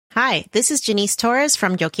Hi, this is Janice Torres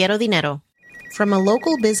from Yo Quiero Dinero. From a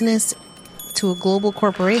local business to a global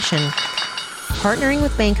corporation, partnering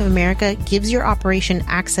with Bank of America gives your operation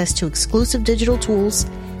access to exclusive digital tools,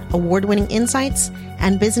 award-winning insights,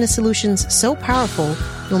 and business solutions so powerful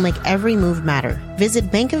you'll make every move matter.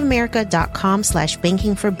 Visit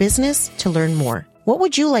bankofamerica.com/banking for business to learn more. What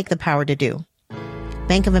would you like the power to do?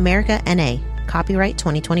 Bank of America, N.A. Copyright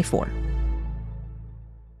 2024.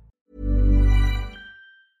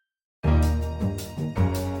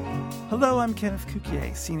 Hello, I'm Kenneth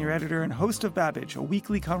Cukier, senior editor and host of Babbage, a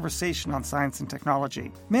weekly conversation on science and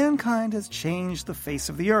technology. Mankind has changed the face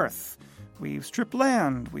of the Earth. We've stripped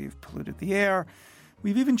land, we've polluted the air,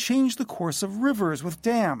 we've even changed the course of rivers with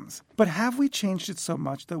dams. But have we changed it so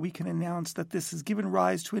much that we can announce that this has given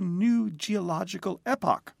rise to a new geological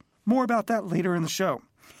epoch? More about that later in the show.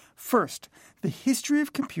 First, the history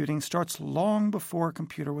of computing starts long before a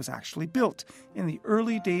computer was actually built, in the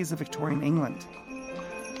early days of Victorian England.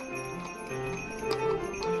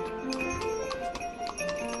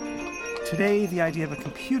 Today, the idea of a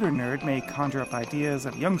computer nerd may conjure up ideas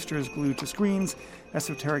of youngsters glued to screens,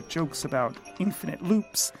 esoteric jokes about infinite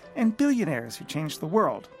loops, and billionaires who changed the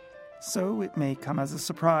world. So it may come as a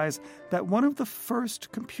surprise that one of the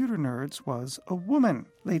first computer nerds was a woman.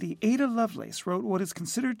 Lady Ada Lovelace wrote what is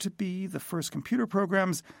considered to be the first computer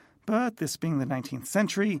programs, but this being the 19th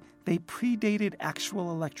century, they predated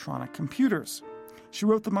actual electronic computers. She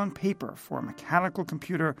wrote them on paper for a mechanical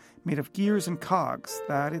computer made of gears and cogs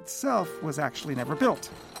that itself was actually never built.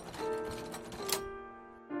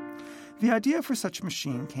 The idea for such a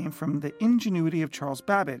machine came from the ingenuity of Charles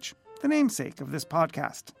Babbage, the namesake of this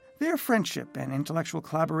podcast. Their friendship and intellectual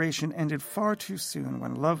collaboration ended far too soon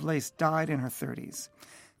when Lovelace died in her 30s.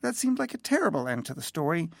 That seemed like a terrible end to the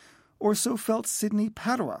story, or so felt Sydney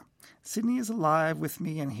Padua. Sydney is alive with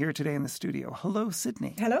me and here today in the studio. Hello,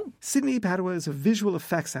 Sydney. Hello. Sydney Padua is a visual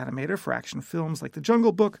effects animator for action films like The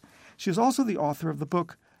Jungle Book. She is also the author of the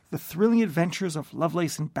book The Thrilling Adventures of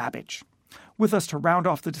Lovelace and Babbage. With us to round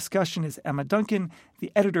off the discussion is Emma Duncan,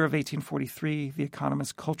 the editor of 1843, The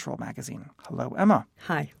Economist Cultural Magazine. Hello, Emma.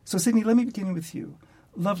 Hi. So, Sydney, let me begin with you.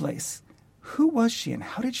 Lovelace, who was she and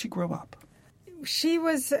how did she grow up? She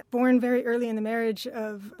was born very early in the marriage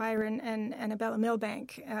of Byron and Annabella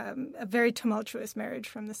Milbank, a very tumultuous marriage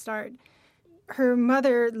from the start. Her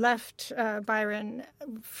mother left Byron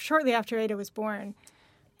shortly after Ada was born,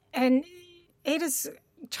 and Ada's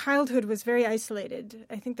childhood was very isolated.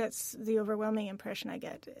 I think that's the overwhelming impression I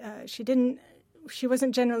get. She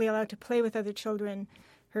wasn't generally allowed to play with other children.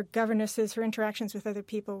 Her governesses, her interactions with other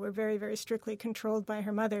people were very, very strictly controlled by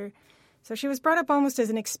her mother. So she was brought up almost as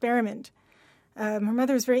an experiment. Her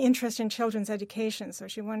mother was very interested in children's education, so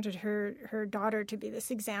she wanted her daughter to be this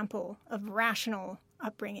example of rational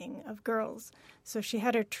upbringing of girls. So she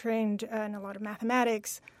had her trained in a lot of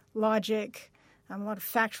mathematics, logic, a lot of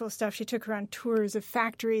factual stuff. She took her on tours of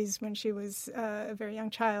factories when she was a very young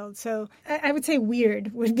child. So I would say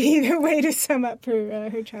weird would be the way to sum up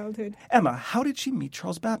her childhood. Emma, how did she meet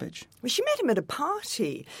Charles Babbage? Well, she met him at a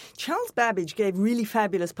party. Charles Babbage gave really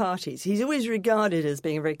fabulous parties. He's always regarded as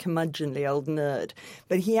being a very curmudgeonly old nerd,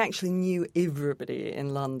 but he actually knew everybody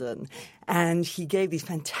in London. And he gave these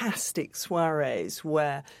fantastic soirees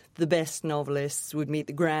where the best novelists would meet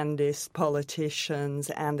the grandest politicians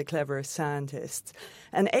and the cleverest scientists.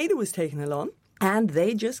 And Ada was taken along, and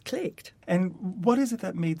they just clicked. And what is it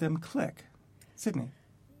that made them click? Sydney?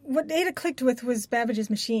 What Ada clicked with was Babbage's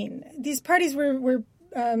machine. These parties were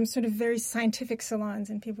sort of very scientific salons,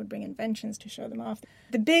 and people would bring inventions to show them off.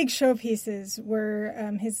 The big showpieces were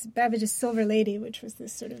Babbage's Silver Lady, which was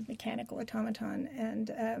this sort of mechanical automaton,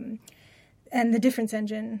 and the difference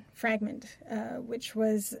engine fragment, which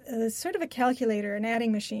was sort of a calculator, an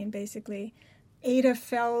adding machine, basically. Ada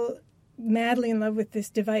fell madly in love with this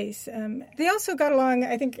device. They also got along,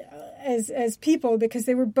 I think, as people, because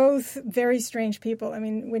they were both very strange people. I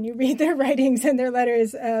mean, when you read their writings and their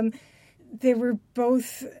letters, they were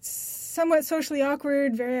both somewhat socially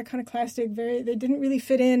awkward, very iconoclastic, they didn't really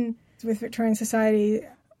fit in with Victorian society.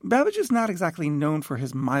 Babbage is not exactly known for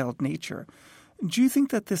his mild nature. Do you think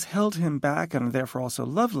that this held him back and therefore also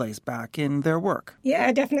Lovelace back in their work?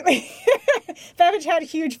 Yeah, definitely. Babbage had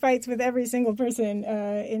huge fights with every single person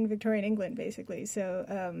in Victorian England, basically.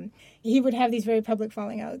 So he would have these very public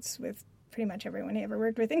falling outs with pretty much everyone he ever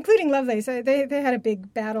worked with, including Lovelace. They had a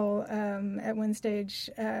big battle at one stage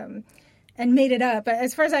and made it up.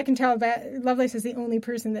 As far as I can tell, Lovelace is the only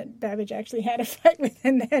person that Babbage actually had a fight with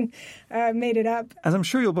and then made it up. As I'm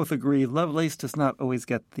sure you'll both agree, Lovelace does not always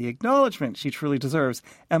get the acknowledgement she truly deserves.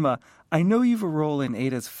 Emma, I know you've a role in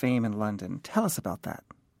Ada's fame in London. Tell us about that.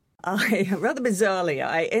 rather bizarrely,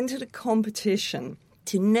 I entered a competition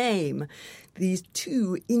to name these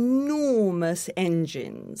two enormous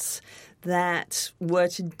engines that were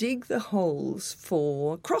to dig the holes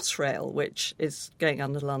for Crossrail, which is going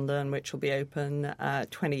under London, which will be open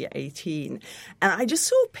 2018. And I just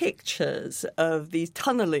saw pictures of these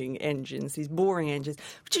tunnelling engines, these boring engines,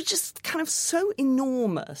 which are just kind of so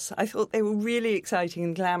enormous. I thought they were really exciting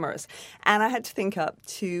and glamorous. And I had to think up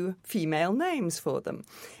two female names for them.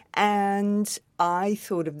 And I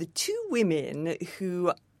thought of the two women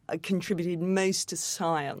who contributed most to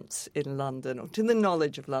science in London, or to the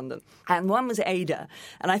knowledge of London. And one was Ada.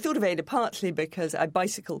 And I thought of Ada partly because I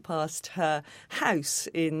bicycle past her house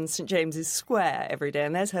in St James's Square every day,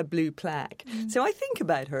 and there's her blue plaque. So I think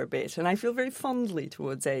about her a bit, and I feel very fondly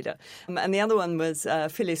towards Ada. And the other one was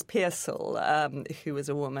Phyllis Pearsall, who was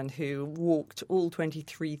a woman who walked all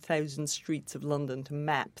 23,000 streets of London to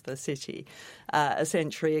map the city a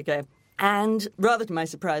century ago. And rather to my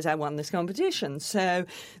surprise, I won this competition. So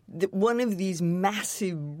one of these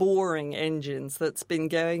massive, boring engines that's been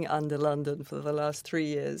going under London for the last 3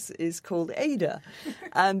 years is called Ada.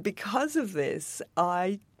 And because of this,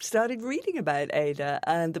 I started reading about Ada.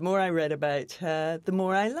 And the more I read about her, the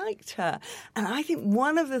more I liked her. And I think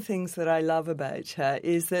one of the things that I love about her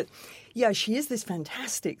is that, yeah, she is this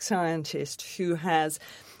fantastic scientist who had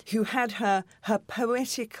her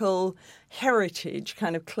poetical heritage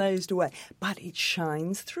kind of closed away. But it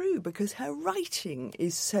shines through because her writing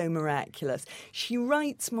is so miraculous. She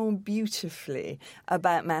writes more beautifully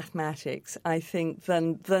about mathematics, I think,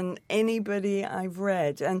 than anybody I've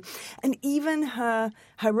read. And even her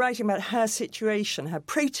writing about her situation, her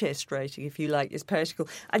protest writing, if you like, is poetical.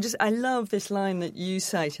 I love this line that you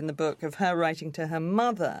cite in the book of her writing to her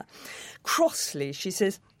mother. Crossly, she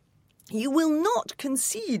says, "You will not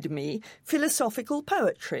concede me philosophical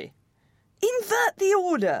poetry. Invert the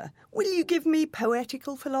order. Will you give me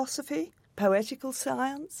poetical philosophy, poetical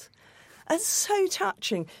science?" And so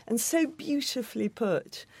touching and so beautifully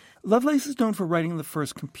put. Lovelace is known for writing the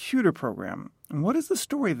first computer program. And what is the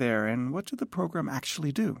story there, and what did the program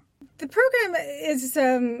actually do? The program is,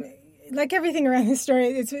 like everything around this story,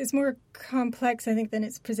 it's more complex, I think, than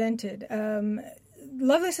it's presented.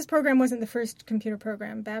 Lovelace's program wasn't the first computer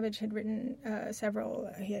program. Babbage had written several.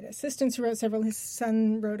 He had assistants who wrote several. His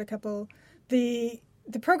son wrote a couple. The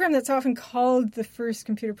program that's often called the first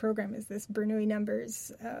computer program is this Bernoulli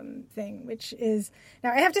numbers thing, which is...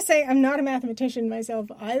 Now, I have to say I'm not a mathematician myself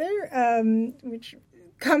either, which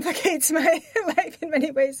complicates my life in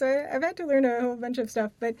many ways. So I've had to learn a whole bunch of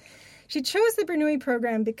stuff. But she chose the Bernoulli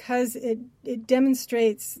program because it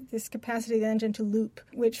demonstrates this capacity of the engine to loop,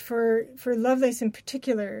 which for Lovelace in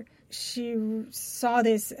particular, she saw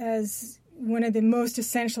this as one of the most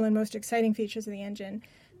essential and most exciting features of the engine,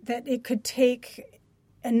 that it could take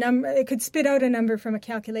a number, it could spit out a number from a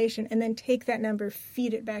calculation and then take that number,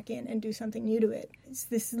 feed it back in, and do something new to it. It's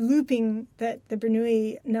this looping that the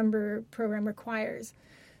Bernoulli number program requires.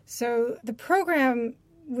 So the program,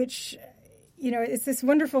 which... it's this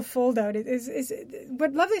wonderful fold-out. Is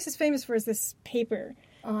what Lovelace is famous for is this paper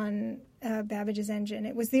on Babbage's engine.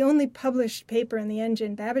 It was the only published paper on the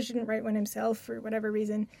engine. Babbage didn't write one himself for whatever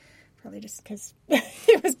reason, probably just because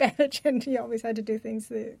he was Babbage and he always had to do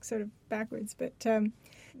things sort of backwards. But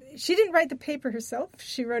she didn't write the paper herself.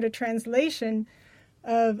 She wrote a translation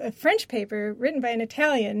of a French paper written by an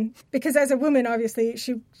Italian, because as a woman, obviously,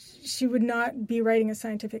 she would not be writing a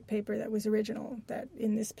scientific paper that was original, that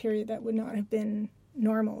in this period that would not have been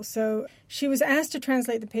normal. So she was asked to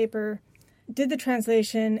translate the paper, did the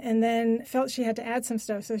translation, and then felt she had to add some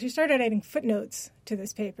stuff. So she started adding footnotes to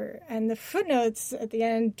this paper. And the footnotes at the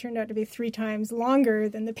end turned out to be 3 times longer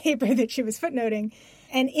than the paper that she was footnoting.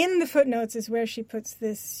 And in the footnotes is where she puts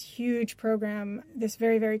this huge program, this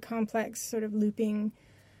very, very complex sort of looping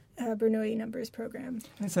Bernoulli numbers program.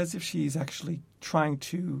 It's as if she's actually trying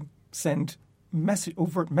to send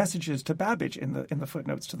overt messages to Babbage in the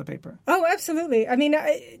footnotes to the paper. Oh, absolutely. I mean,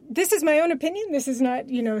 this is my own opinion. This is not,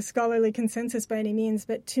 scholarly consensus by any means.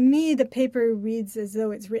 But to me, the paper reads as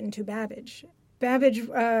though it's written to Babbage. Babbage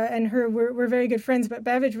and her were very good friends, but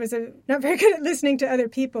Babbage was not very good at listening to other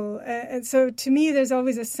people. And so to me, there's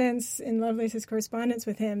always a sense in Lovelace's correspondence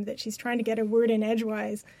with him that she's trying to get a word in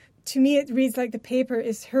edgewise. To me, it reads like the paper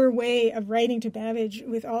is her way of writing to Babbage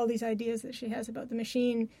with all these ideas that she has about the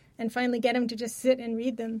machine and finally get him to just sit and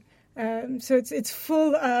read them. So it's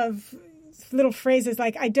full of little phrases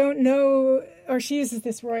like, I don't know, or she uses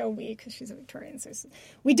this royal we because she's a Victorian. So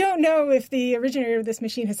we don't know if the originator of this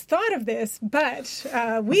machine has thought of this, but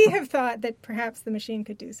we have thought that perhaps the machine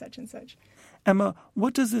could do such and such. Emma,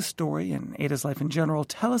 what does this story and Ada's life in general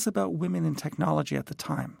tell us about women in technology at the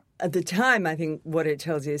time? at the time, I think what it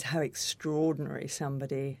tells you is how extraordinary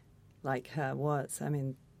somebody like her was. I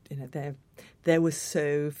mean, there were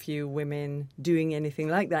so few women doing anything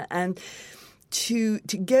like that. And to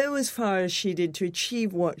go as far as she did, to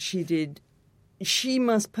achieve what she did, she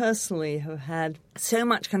must personally have had so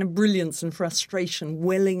much kind of brilliance and frustration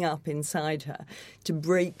welling up inside her to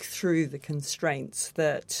break through the constraints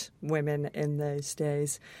that women in those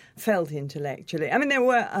days felt intellectually. I mean, there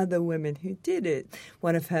were other women who did it.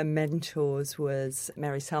 One of her mentors was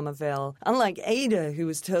Mary Somerville. Unlike Ada, who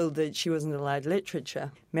was told that she wasn't allowed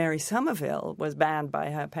literature, Mary Somerville was banned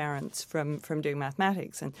by her parents from doing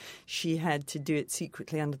mathematics, and she had to do it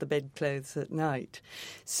secretly under the bedclothes at night.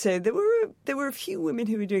 So there were a few women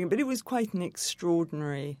who were doing it, but it was quite an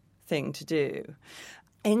extraordinary thing to do.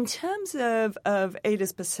 In terms of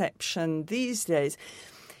Ada's perception these days,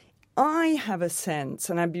 I have a sense,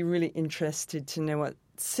 and I'd be really interested to know what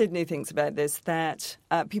Sydney thinks about this, that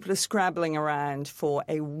people are scrabbling around for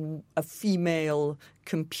a female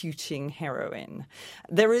computing heroine.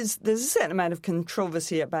 There's a certain amount of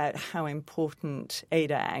controversy about how important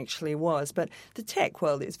Ada actually was, but the tech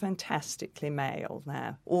world is fantastically male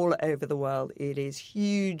now. All over the world, it is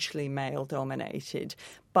hugely male-dominated,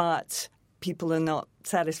 but people are not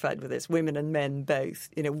satisfied with this. Women and men both,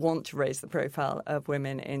 want to raise the profile of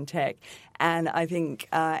women in tech. And I think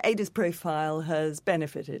Ada's profile has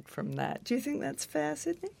benefited from that. Do you think that's fair,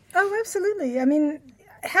 Sydney? Oh, absolutely. I mean,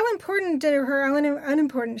 how important or how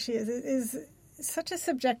unimportant she is such a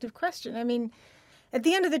subjective question. I mean, at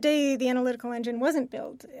the end of the day, the analytical engine wasn't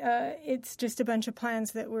built. It's just a bunch of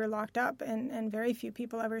plans that were locked up and very few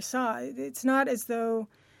people ever saw. It's not as though...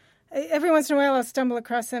 Every once in a while, I'll stumble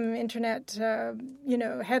across some internet,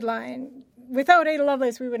 headline. Without Ada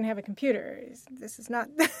Lovelace, we wouldn't have a computer. This is not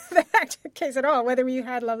the case at all, whether we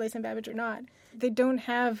had Lovelace and Babbage or not. They don't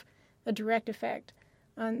have a direct effect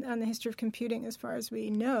on the history of computing as far as we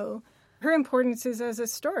know. Her importance is as a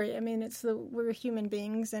story. I mean, we're human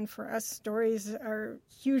beings, and for us, stories are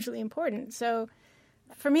hugely important. So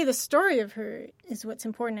for me, the story of her is what's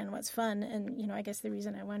important and what's fun. And, I guess the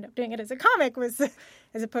reason I wound up doing it as a comic was,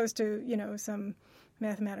 as opposed to, some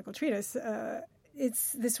mathematical treatise,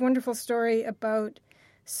 it's this wonderful story about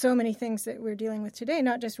so many things that we're dealing with today,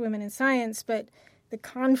 not just women in science, but the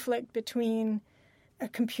conflict between a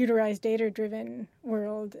computerized, data-driven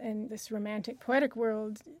world and this romantic, poetic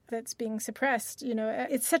world that's being suppressed.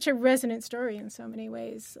 It's such a resonant story in so many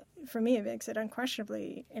ways. For me, it makes it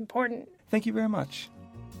unquestionably important. Thank you very much.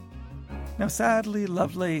 Now, sadly,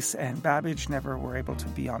 Lovelace and Babbage never were able to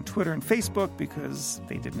be on Twitter and Facebook because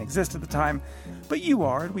they didn't exist at the time. But you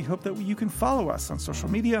are, and we hope that you can follow us on social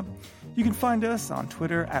media. You can find us on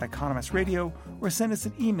Twitter @EconomistRadio or send us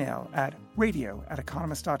an email at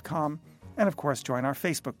radio@economist.com. And, of course, join our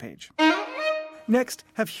Facebook page. Next,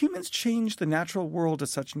 have humans changed the natural world to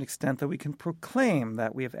such an extent that we can proclaim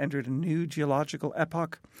that we have entered a new geological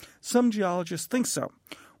epoch? Some geologists think so.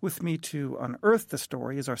 With me to unearth the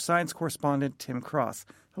story is our science correspondent, Tim Cross.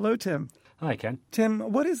 Hello, Tim. Hi, Ken. Tim,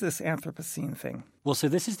 what is this Anthropocene thing? Well, so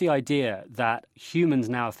this is the idea that humans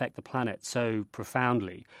now affect the planet so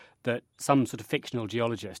profoundly that some sort of fictional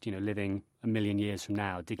geologist, living a million years from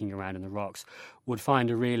now, digging around in the rocks, would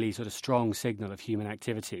find a really sort of strong signal of human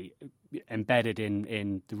activity embedded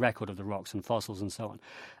in the record of the rocks and fossils and so on.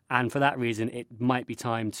 And for that reason, it might be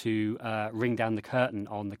time to ring down the curtain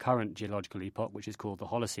on the current geological epoch, which is called the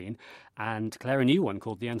Holocene, and declare a new one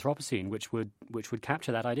called the Anthropocene, which would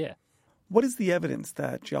capture that idea. What is the evidence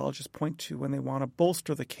that geologists point to when they want to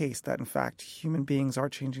bolster the case that, in fact, human beings are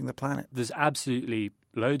changing the planet? There's absolutely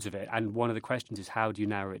loads of it, and one of the questions is how do you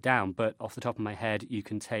narrow it down? But off the top of my head, you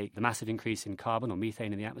can take the massive increase in carbon or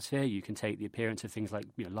methane in the atmosphere, you can take the appearance of things like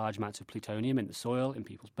large amounts of plutonium in the soil, in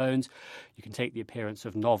people's bones, you can take the appearance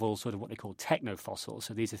of novel sort of what they call technofossils,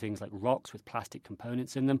 so these are things like rocks with plastic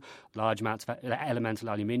components in them, large amounts of elemental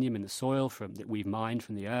aluminium in the soil that we've mined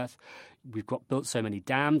from the earth. We've built so many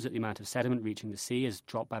dams that the amount of sediment reaching the sea has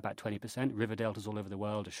dropped by about 20%. River deltas all over the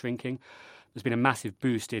world are shrinking. There's been a massive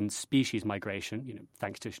boost in species migration,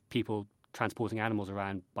 thanks to people transporting animals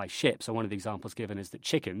around by ship. So one of the examples given is that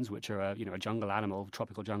chickens, which are a jungle animal,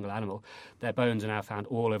 tropical jungle animal, their bones are now found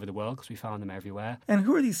all over the world because we found them everywhere. And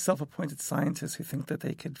who are these self-appointed scientists who think that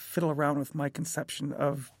they could fiddle around with my conception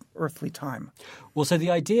of earthly time? Well, so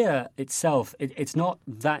the idea itself, it's not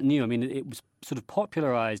that new. I mean, it was sort of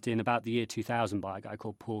popularized in about the year 2000 by a guy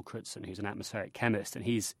called Paul Crutzen, who's an atmospheric chemist, and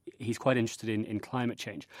he's quite interested in climate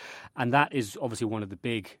change. And that is obviously one of the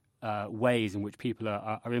big ways in which people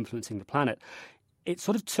are influencing the planet. it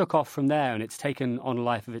sort of took off from there, and it's taken on a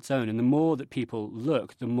life of its own. And the more that people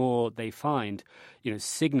look, the more they find,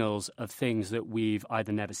 signals of things that we've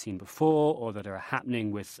either never seen before, or that are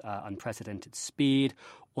happening with unprecedented speed,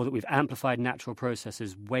 or that we've amplified natural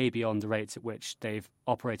processes way beyond the rates at which they've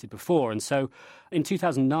operated before. And so in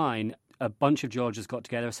 2009, a bunch of geologists got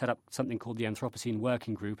together, set up something called the Anthropocene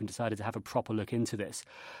Working Group, and decided to have a proper look into this.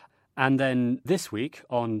 And then this week,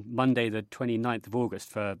 on Monday, the 29th of August,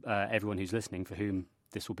 for everyone who's listening, for whom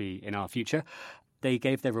this will be in our future, they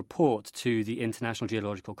gave their report to the International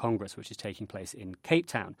Geological Congress, which is taking place in Cape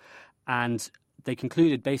Town. And they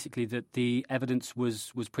concluded basically that the evidence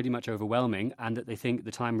was pretty much overwhelming, and that they think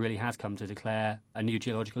the time really has come to declare a new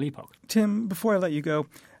geological epoch. Tim, before I let you go,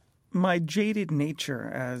 my jaded nature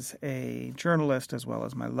as a journalist, as well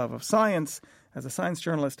as my love of science as a science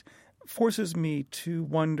journalist, forces me to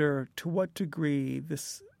wonder to what degree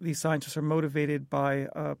these scientists are motivated by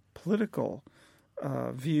a political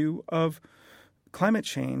view of climate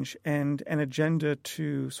change and an agenda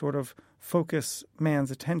to sort of focus man's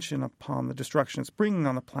attention upon the destruction it's bringing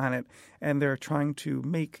on the planet, and they're trying to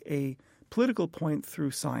make a political point through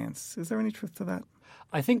science. Is there any truth to that?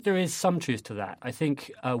 I think there is some truth to that. I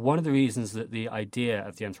think one of the reasons that the idea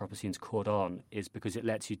of the Anthropocene's caught on is because it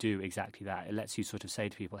lets you do exactly that. It lets you sort of say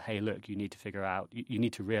to people, hey, look, you need to figure out, you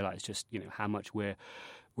need to realize just, how much we're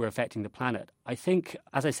affecting the planet. I think,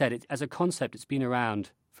 as I said, as a concept, it's been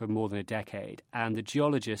around for more than a decade, and the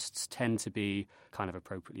geologists tend to be, kind of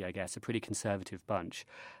appropriately, I guess, a pretty conservative bunch.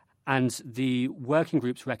 And the working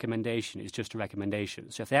group's recommendation is just a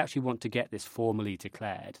recommendation. So if they actually want to get this formally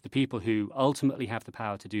declared, the people who ultimately have the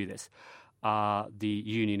power to do this are the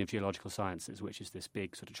Union of Geological Sciences, which is this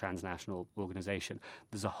big sort of transnational organization.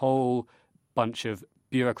 There's a whole bunch of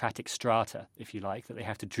bureaucratic strata, if you like, that they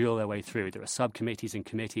have to drill their way through. There are subcommittees and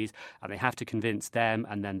committees, and they have to convince them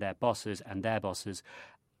and then their bosses and their bosses.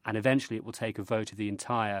 And eventually it will take a vote of the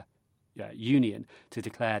entire union to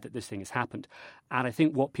declare that this thing has happened. And I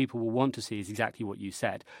think what people will want to see is exactly what you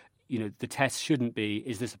said. The test shouldn't be,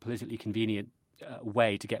 is this a politically convenient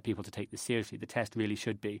way to get people to take this seriously? The test really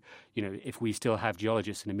should be, if we still have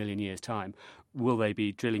geologists in a million years' time, will they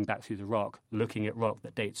be drilling back through the rock, looking at rock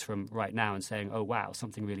that dates from right now and saying, oh, wow,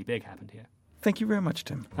 something really big happened here? Thank you very much,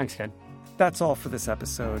 Tim. Thanks, Ken. That's all for this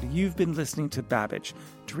episode. You've been listening to Babbage.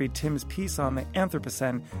 To read Tim's piece on the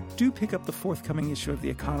Anthropocene, do pick up the forthcoming issue of The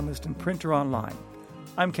Economist in print or online.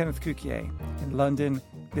 I'm Kenneth Cukier. In London,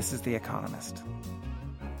 this is The Economist.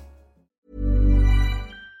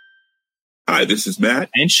 Hi, this is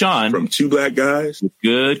Matt and Sean from Two Black Guys with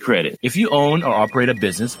Good Credit. If you own or operate a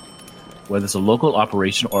business, whether it's a local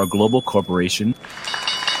operation or a global corporation,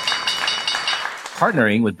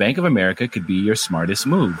 partnering with Bank of America could be your smartest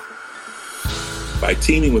move. By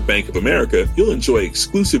teaming with Bank of America, you'll enjoy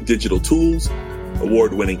exclusive digital tools,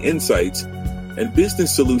 award-winning insights, and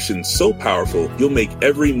business solutions so powerful you'll make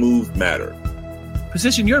every move matter.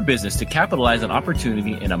 Position your business to capitalize on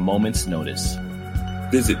opportunity in a moment's notice.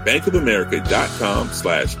 Visit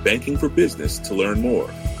bankofamerica.com/banking for business to learn more.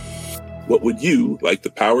 What would you like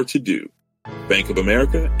the power to do? Bank of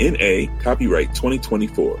America, N.A., copyright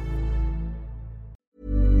 2024.